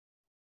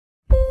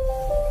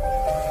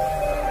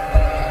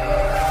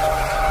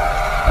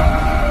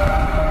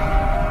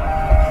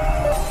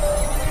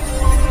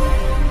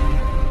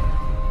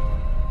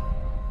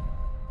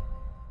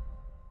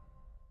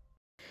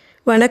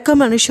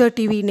வணக்கம் அனுஷா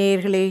டிவி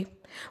நேயர்களே.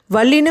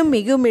 வல்லினம்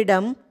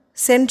மிகுமிடம்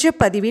சென்ற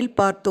பதிவில்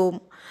பார்த்தோம்.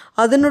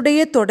 அதனுடைய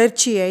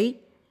தொடர்ச்சியை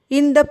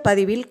இந்த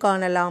பதிவில்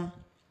காணலாம்.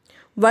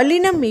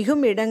 வல்லினம்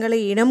மிகும் இடங்களை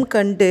இனம்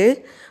கண்டு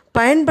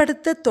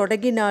பயன்படுத்த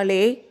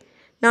தொடங்கினாலே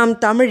நாம்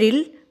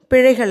தமிழில்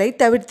பிழைகளை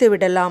தவிர்த்து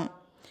விடலாம்.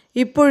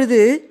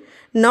 இப்பொழுது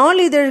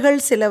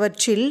நாளிதழ்கள்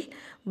சிலவற்றில்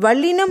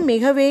வல்லினம்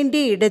மிக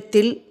வேண்டிய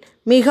இடத்தில்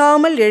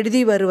மிகாமல்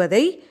எழுதி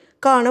வருவதை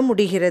காண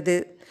முடிகிறது.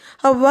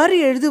 அவ்வாறு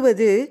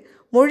எழுதுவது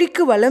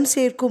மொழிக்கு வளம்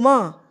சேர்க்குமா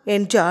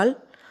என்றால்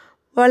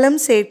வளம்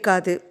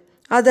சேர்க்காது.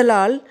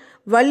 ஆதலால்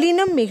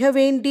வல்லினம் மிக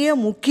வேண்டிய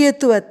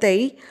முக்கியத்துவத்தை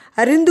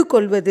அறிந்து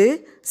கொள்வது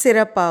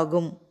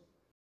சிறப்பாகும்.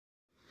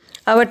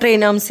 அவற்றை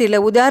நாம்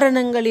சில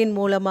உதாரணங்களின்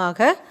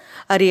மூலமாக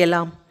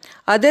அறியலாம்.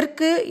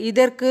 அதற்கு,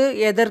 இதற்கு,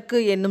 எதற்கு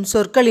என்னும்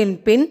சொற்களின்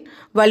பின்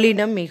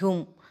வல்லினம்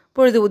மிகும்.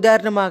 இப்பொழுது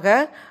உதாரணமாக,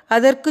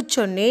 அதற்கு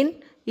சொன்னேன்,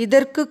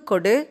 இதற்கு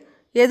கொடு,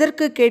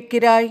 எதற்கு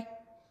கேட்கிறாய்,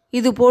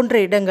 இது போன்ற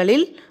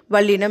இடங்களில்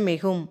வல்லினம்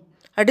மிகும்.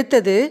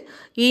 அடுத்தது,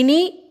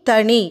 இனி,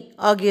 தனி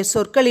ஆகிய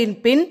சொற்களின்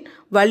பின்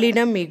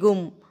வல்லினம்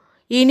மிகும்.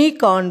 இனி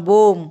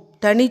காண்போம்,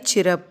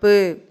 தனிச்சிறப்பு.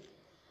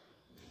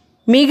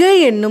 மிக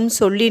என்னும்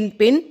சொல்லின்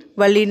பின்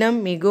வல்லினம்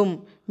மிகும்.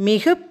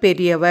 மிக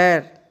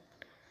பெரியவர்.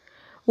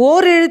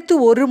 ஓரெழுத்து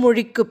ஒரு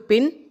மொழிக்கு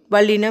பின்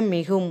வல்லினம்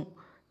மிகும்.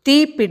 தீ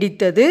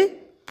பிடித்தது,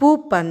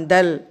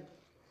 பூப்பந்தல்.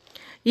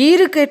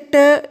 ஈறுகெட்ட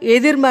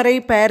எதிர்மறை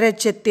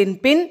பெயரெச்சத்தின்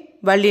பின்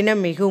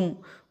வல்லினம் மிகும்.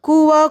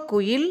 கூவா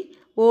குயில்,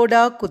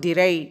 ஓடா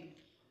குதிரை.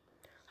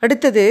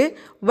 அடுத்தது,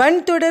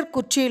 வன்தொடர்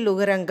குற்றியல்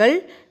உகரங்கள்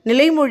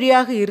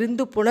நிலைமொழியாக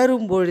இருந்து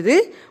புணரும் பொழுது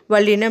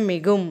வல்லினம்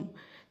மிகும்.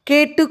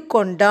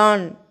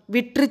 கேட்டுக்கொண்டான்,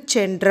 விற்று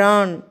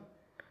சென்றான்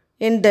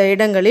என்ற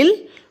இடங்களில்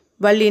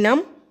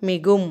வல்லினம்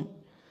மிகும்.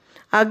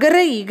 அகர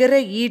இகர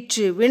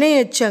ஈற்று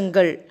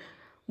வினையெச்சங்கள்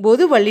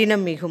போது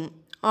வல்லினம் மிகும்.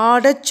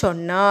 ஆடச்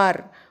சொன்னார்,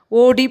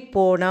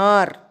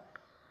 ஓடிப்போனார்.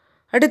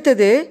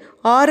 அடுத்தது,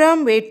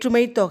 ஆறாம்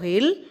வேற்றுமை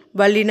தொகையில்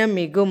வல்லினம்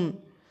மிகும்.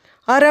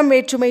 ஆறாம்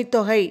வேற்றுமை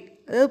தொகை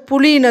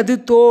புலினது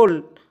தோல்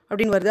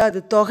அப்படின்னு வருது, அது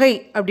தொகை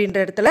அப்படின்ற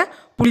இடத்துல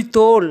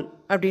புலித்தோல்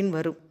அப்படின்னு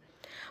வரும்.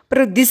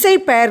 அப்புறம் திசை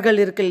பெயர்கள்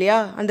இருக்கு இல்லையா,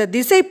 அந்த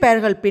திசை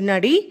பெயர்கள்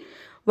பின்னாடி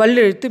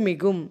வல்லெழுத்து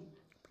மிகும்.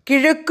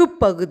 கிழக்கு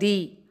பகுதி,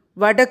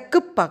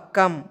 வடக்கு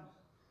பக்கம்.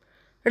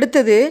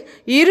 அடுத்தது,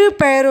 இரு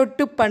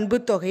பெயரொட்டு பண்பு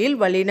தொகையில்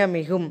வல்லினம்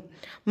மிகும்.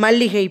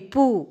 மல்லிகை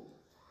பூ,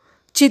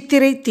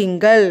 சித்திரை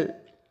திங்கள்.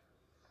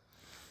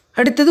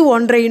 அடுத்தது,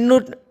 ஒன்றை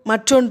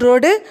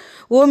மற்றொன்றோடு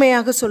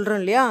ஓமையாக சொல்கிறோம்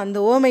இல்லையா, அந்த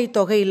ஓமை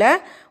தொகையில்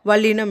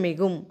வல்லினம்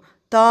மிகும்.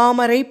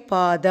 தாமரை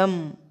பாதம்.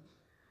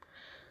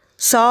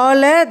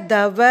 சால,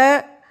 தவ,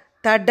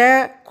 தட,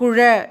 குழ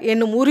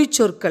என்னும்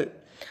உரிச்சொற்கள்,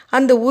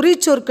 அந்த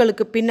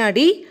உரிச்சொற்களுக்கு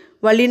பின்னாடி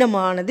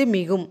வல்லினமானது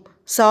மிகும்.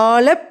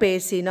 சால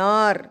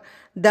பேசினார்,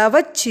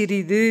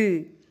 தவச்சிறிது.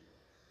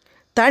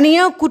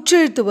 தனியாக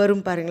குற்றெழுத்து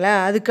வரும்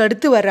பாருங்களேன், அதுக்கு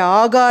அடுத்து வர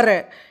ஆகார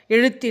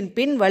எழுத்தின்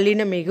பின்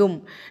வல்லினம் மிகும்.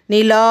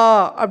 நிலா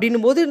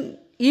அப்படின்னும் போது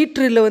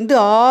ஈற்றில்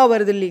ஆ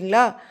வருது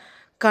இல்லைங்களா,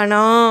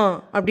 கணா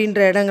அப்படின்ற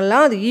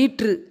இடங்கள்லாம் அது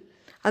ஈற்று.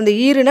 அந்த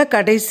ஈறுனா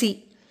கடைசி.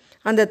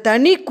 அந்த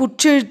தனி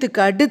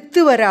குற்றெழுத்துக்கு அடுத்து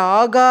வர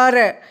ஆகார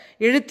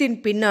எழுத்தின்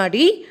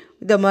பின்னாடி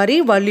இந்த மாதிரி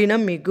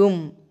வல்லினம் மிகும்.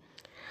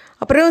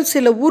 அப்புறம்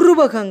சில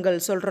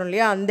உருவகங்கள் சொல்கிறோம்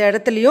இல்லையா, அந்த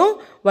இடத்துலையும்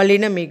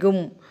வல்லினம்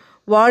மிகும்.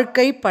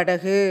 வாழ்க்கை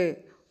படகு,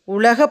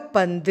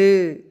 உலகப்பந்து.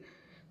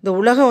 இந்த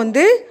உலகம்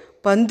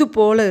பந்து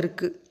போல்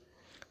இருக்குது,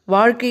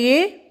 வாழ்க்கையே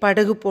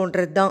படகு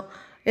போன்றது தான்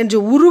என்று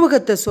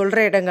உருவகத்தை சொல்கிற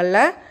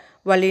இடங்களில்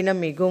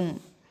வல்லினம் மிகும்.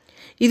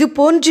 இது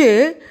போன்று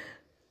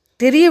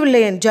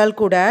தெரியவில்லை என்றால்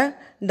கூட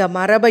இந்த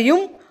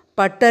மரபையும்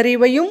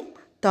பட்டறிவையும்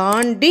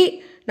தாண்டி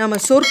நம்ம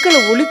சொற்களை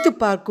ஒலித்து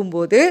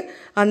பார்க்கும்போது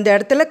அந்த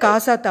இடத்துல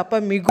காசா தப்பா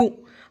மிகும்.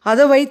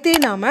 அதை வைத்தே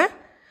நாம்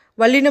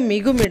வல்லினம்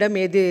மிகும் இடம்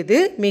எது எது,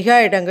 மிகா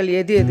இடங்கள்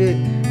எது எது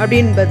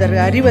அப்படின்பதை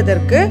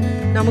அறிவதற்கு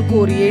நமக்கு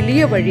ஒரு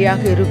எளிய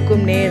வழியாக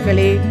இருக்கும்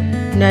நேயர்களே.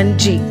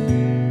 நன்றி.